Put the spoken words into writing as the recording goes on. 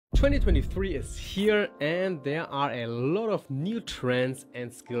2023 is here and there are a lot of new trends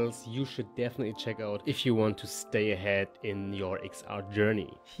and skills you should definitely check out if you want to stay ahead in your XR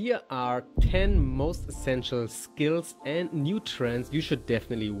journey. Here are 10 most essential skills and new trends you should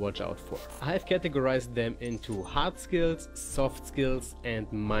definitely watch out for. I have categorized them into hard skills, soft skills and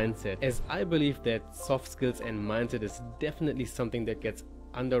mindset, as I believe that soft skills and mindset is definitely something that gets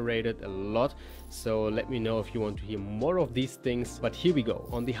underrated a lot. So let me know if you want to hear more of these things. But here we go.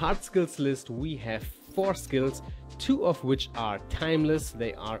 On the hard skills list we have 4 skills, 2 of which are timeless.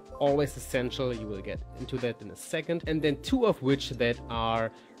 They are always essential. You will get into that in a second. And then 2 of which that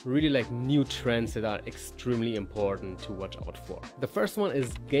are really like new trends that are extremely important to watch out for. The first one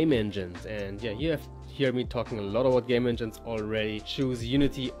is game engines, and yeah, you have heard me talking a lot about game engines already. Choose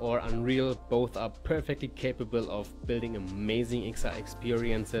Unity or Unreal, both are perfectly capable of building amazing XR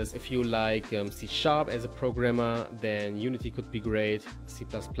experiences. If you like C# as a programmer, then Unity could be great. C++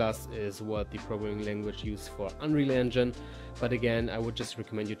 is what the programming language used for Unreal Engine, but again, I would just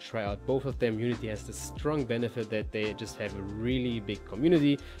recommend you try out both of them. Unity has the strong benefit that they just have a really big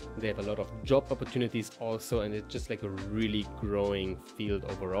community. They have a lot of job opportunities also, and it's just like a really growing field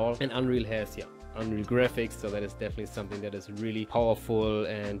overall. And Unreal has Unreal graphics, so that is definitely something that is really powerful,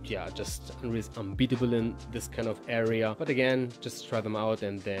 and yeah, just Unreal is unbeatable in this kind of area. But again, just try them out,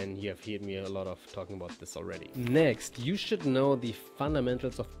 and then you have heard me a lot of talking about this already. Next, you should know the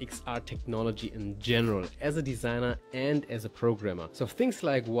fundamentals of XR technology in general as a designer and as a programmer. So things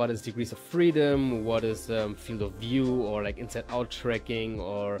like what is degrees of freedom, what is field of view, or like inside out tracking,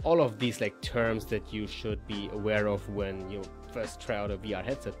 or all of these like terms that you should be aware of when you first try out a VR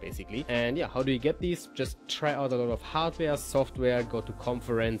headset basically. And yeah, how do you get these? Just try out a lot of hardware, software, go to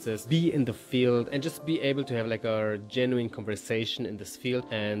conferences, be in the field, and just be able to have like a genuine conversation in this field,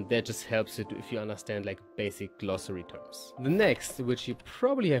 and that just helps you if you understand like basic glossary terms. The next, which you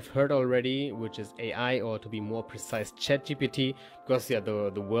probably have heard already, which is AI, or to be more precise, ChatGPT, because yeah, the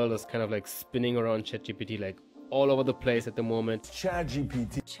world is kind of like spinning around ChatGPT like all over the place at the moment.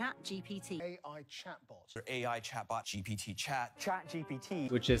 ChatGPT. AI chatbot. Or AI chatbot GPT chat.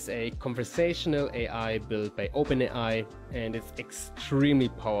 ChatGPT. Which is a conversational AI built by OpenAI, and it's extremely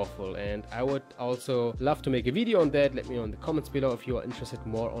powerful. And I would also love to make a video on that. Let me know in the comments below if you are interested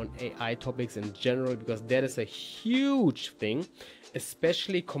more on AI topics in general, because that is a huge thing,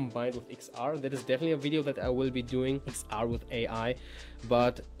 especially combined with XR. That is definitely a video that I will be doing, XR with AI.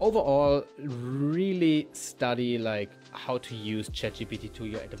 But overall, really study like how to use ChatGPT to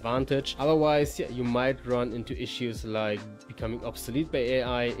your advantage. Otherwise, yeah, you might run into issues like becoming obsolete by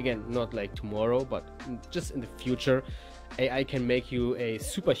AI. Again, not like tomorrow, but just in the future. AI can make you a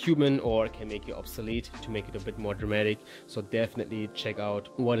superhuman or can make you obsolete, to make it a bit more dramatic. So definitely check out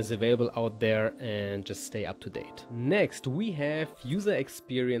what is available out there and just stay up to date. Next, we have user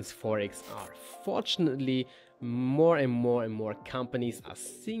experience for XR. Fortunately, more and more companies are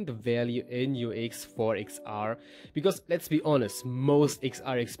seeing the value in UX for XR, because let's be honest, most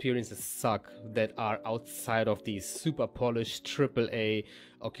XR experiences suck that are outside of these super polished AAA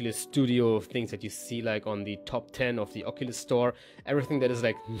Oculus Studio things that you see like on the top 10 of the Oculus store. Everything that is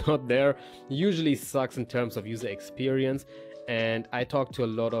like not there usually sucks in terms of user experience. And I talk to a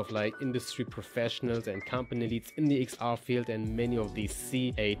lot of like industry professionals and company leads in the XR field, and many of these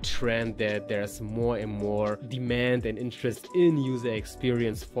see a trend that there's more and more demand and interest in user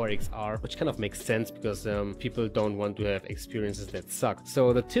experience for XR, which kind of makes sense because people don't want to have experiences that suck.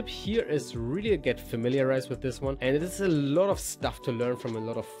 So the tip here is really get familiarized with this one, and it is a lot of stuff to learn from a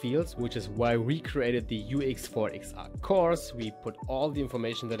lot of fields, which is why we created the UX for XR course. We put all the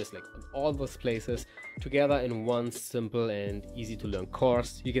information that is like on all those places together in one simple and easy to learn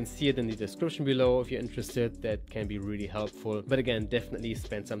course. You can see it in the description below if you're interested. That can be really helpful. But again, definitely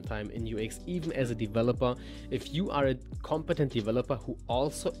spend some time in UX even as a developer. If you are a competent developer who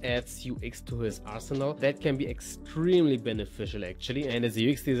also adds UX to his arsenal, that can be extremely beneficial actually. And as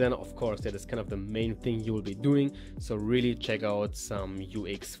a UX designer, of course, that is kind of the main thing you will be doing. So really check out some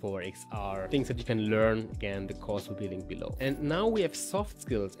UX for XR things that you can learn. Again, the course will be linked below. And now we have soft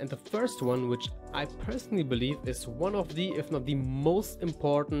skills, and the first one, which I personally believe is one of the, if not the most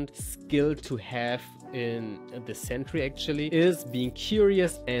important skill to have in this century actually, is being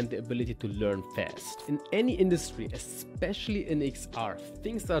curious and the ability to learn fast. In any industry, especially in XR,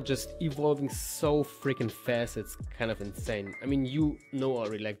 things are just evolving so freaking fast, it's kind of insane. I mean, you know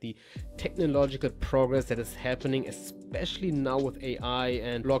already like the technological progress that is happening, especially now with AI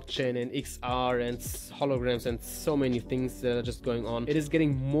and blockchain and XR and holograms and so many things that are just going on. It is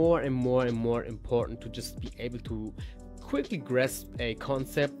getting more and more important to just be able to quickly grasp a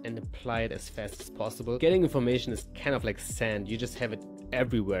concept and apply it as fast as possible. Getting information is kind of like sand. You just have it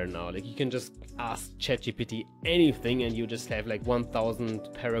everywhere now. Like you can just ask ChatGPT anything and you just have like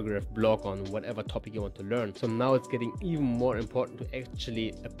 1000 paragraph blog on whatever topic you want to learn. So now it's getting even more important to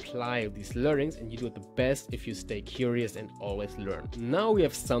actually apply these learnings, and you do it the best if you stay curious and always learn. Now we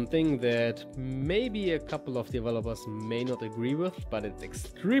have something that maybe a couple of developers may not agree with, but it's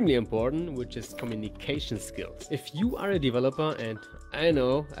extremely important, which is communication skills. If you are a developer, and I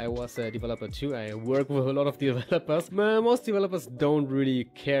know I was a developer too, I work with a lot of developers. Most developers don't really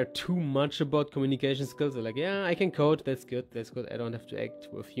care too much about communication skills. They're like, yeah, I can code, that's good, I don't have to act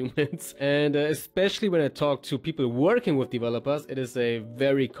with humans. And especially when I talk to people working with developers, it is a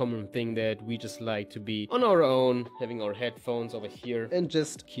very common thing that we just like to be on our own, having our headphones over here and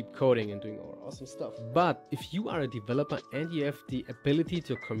just keep coding and doing our awesome stuff. But if you are a developer and you have the ability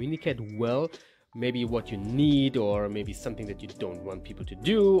to communicate well, maybe what you need, or maybe something that you don't want people to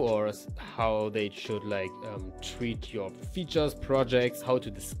do, or how they should like treat your features, projects, how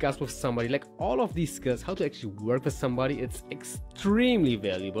to discuss with somebody, like all of these skills, how to actually work with somebody, it's extremely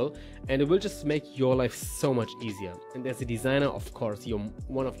valuable, and it will just make your life so much easier. And as a designer, of course,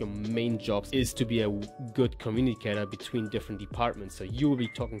 one of your main jobs is to be a good communicator between different departments. So you will be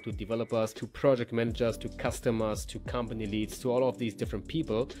talking to developers, to project managers, to customers, to company leads, to all of these different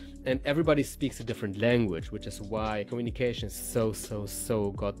people, and everybody speaks a different language, which is why communication is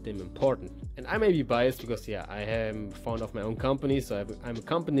so goddamn important. And I may be biased because yeah, I am founder of my own company, so I'm a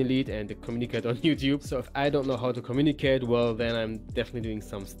company lead and a communicator on YouTube. So if I don't know how to communicate well, then I'm definitely doing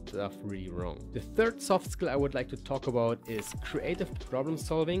some stuff really wrong. The third soft skill I would like to talk about is creative problem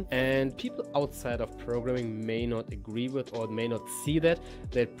solving. And people outside of programming may not agree with, or may not see that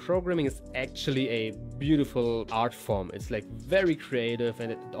programming is actually a beautiful art form. It's like very creative,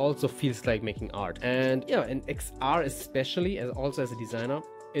 and it also feels like making art. And yeah, in XR especially, as also as a designer,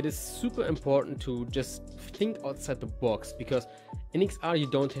 it is super important to just think outside the box, because in XR you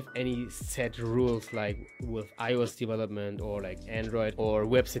don't have any set rules like with iOS development or like Android or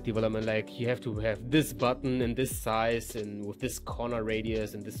website development. Like you have to have this button and this size and with this corner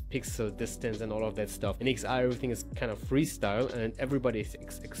radius and this pixel distance and all of that stuff. In XR everything is kind of freestyle, and everybody is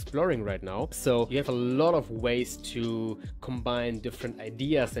exploring right now. So you have a lot of ways to combine different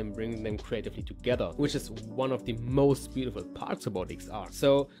ideas and bring them creatively together, which is one of the most beautiful parts about XR.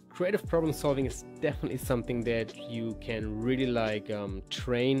 So creative problem solving is definitely something that you can really like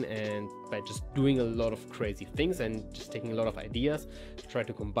train, and by just doing a lot of crazy things and just taking a lot of ideas, try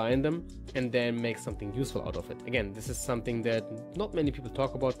to combine them and then make something useful out of it. Again, this is something that not many people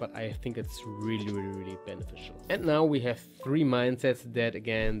talk about, but I think it's really beneficial. And now we have 3 mindsets that,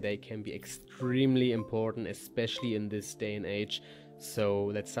 again, they can be extremely important, especially in this day and age. So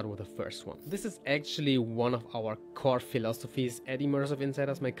let's start with the first one. This is actually one of our core philosophies at Immersive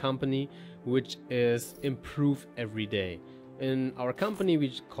Insiders, my company, which is improve every day. In our company,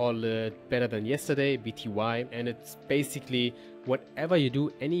 we call it Better Than Yesterday, BTY, and it's basically whatever you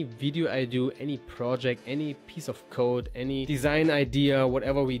do, any video I do, any project, any piece of code, any design idea,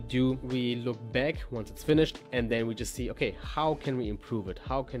 whatever we do, we look back once it's finished, and then we just see, okay, how can we improve it?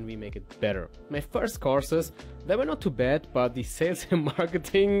 How can we make it better? My first courses, they were not too bad, but the sales and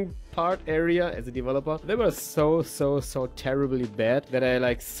marketing part area as a developer, they were so terribly bad that I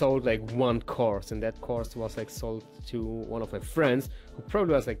like sold like 1 course, and that course was like sold to one of my friends who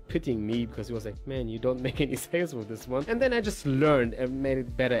probably was like pitying me because he was like, man, you don't make any sales with this one. And then I just learned and made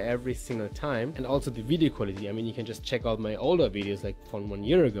it better every single time. And also the video quality, I mean, you can just check out my older videos like from 1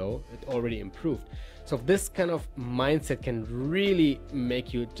 year ago, it already improved. So this kind of mindset can really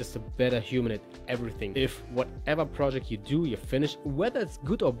make you just a better human at everything. If whatever project you do, you finish, whether it's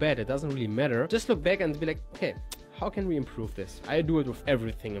good or bad, it doesn't really matter. Just look back and be like, okay, how can we improve this? I do it with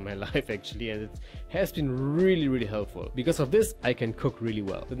everything in my life actually, and it has been really helpful. Because of this, I can cook really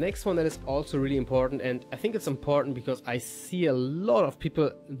well. The next one that is also really important, and I think it's important because I see a lot of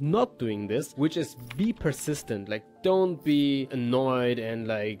people not doing this, which is be persistent. Like, don't be annoyed and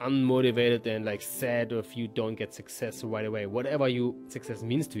like unmotivated and like sad if you don't get success right away. Whatever success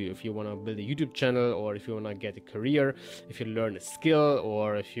means to you, if you want to build a YouTube channel, or if you want to get a career, if you learn a skill,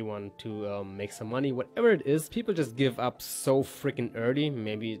 or if you want to make some money, whatever it is, people just give up so freaking early.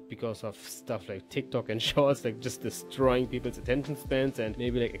 Maybe because of stuff like TikTok and shorts, like just destroying people's attention spans, and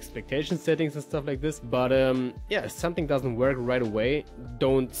maybe like expectation settings and stuff like this. But yeah, if something doesn't work right away,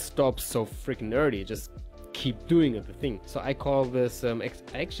 don't stop so freaking early. Just keep doing it, the thing. So I call this, I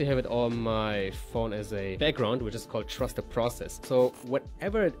actually have it on my phone as a background, which is called Trust the Process. So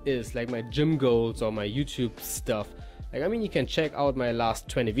whatever it is, like my gym goals or my YouTube stuff, like, I mean, you can check out my last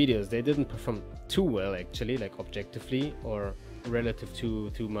 20 videos. They didn't perform too well actually, like objectively, or relative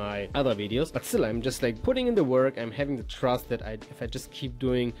to my other videos, but still I'm just like putting in the work. I'm having the trust that if I just keep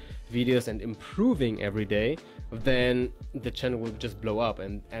doing videos and improving every day, then the channel will just blow up,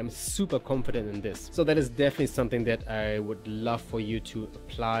 and I'm super confident in this. So that is definitely something that I would love for you to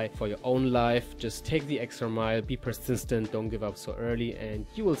apply for your own life. Just take the extra mile, be persistent, don't give up so early, and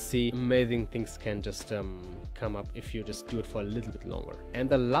you will see amazing things can just come up if you just do it for a little bit longer. And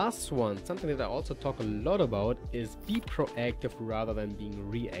the last one, something that I also talk a lot about, is be proactive rather than being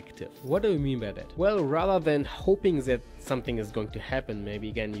reactive. What do you mean by that? Well, rather than hoping that something is going to happen, maybe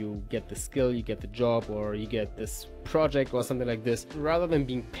again you get the skill, you get the job, or you get this project or something like this, rather than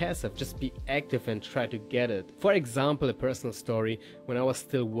being passive, just be active and try to get it. For example, a personal story: when I was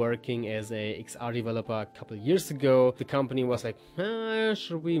still working as a XR developer a couple of years ago, the company was like,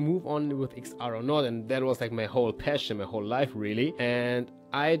 should we move on with XR or not? And that was like my whole passion, my whole life really. And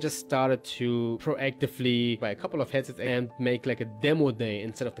I just started to proactively buy a couple of headsets and make like a demo day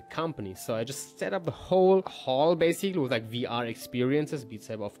instead of the company. So I just set up the whole hall basically with like VR experiences. Beat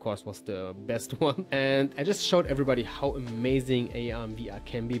Saber of course was the best one, and I just showed everybody how amazing AR and VR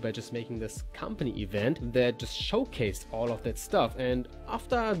can be by just making this company event that just showcased all of that stuff. And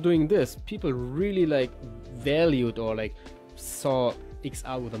after doing this, people really like valued or like saw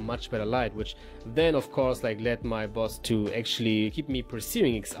XR with a much better light, which then of course like led my boss to actually keep me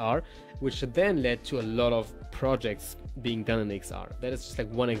pursuing XR, which then led to a lot of projects being done in XR. That is just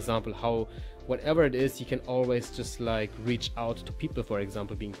like one example how whatever it is, you can always just like reach out to people, for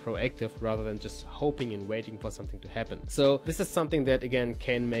example, being proactive rather than just hoping and waiting for something to happen. So this is something that again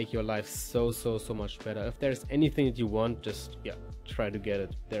can make your life so much better. If there's anything that you want, just try to get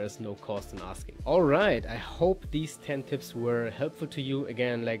it. There is no cost in asking. All right, I hope these 10 tips were helpful to you.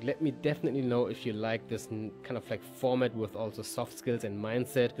 Again, like let me definitely know if you like this kind of like format with also soft skills and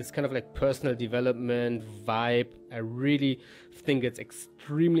mindset, this kind of like personal development vibe. I really think it's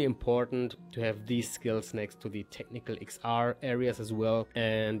extremely important to have these skills next to the technical XR areas as well.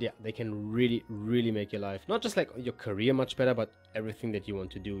 And yeah, they can really make your life, not just like your career much better, but everything that you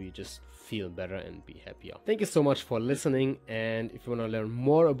want to do, you just feel better and be happier. Thank you so much for listening, and if you want to learn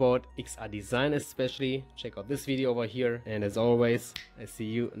more about XR design especially, check out this video over here. And as always, I see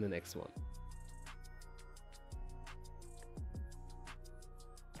you in the next one.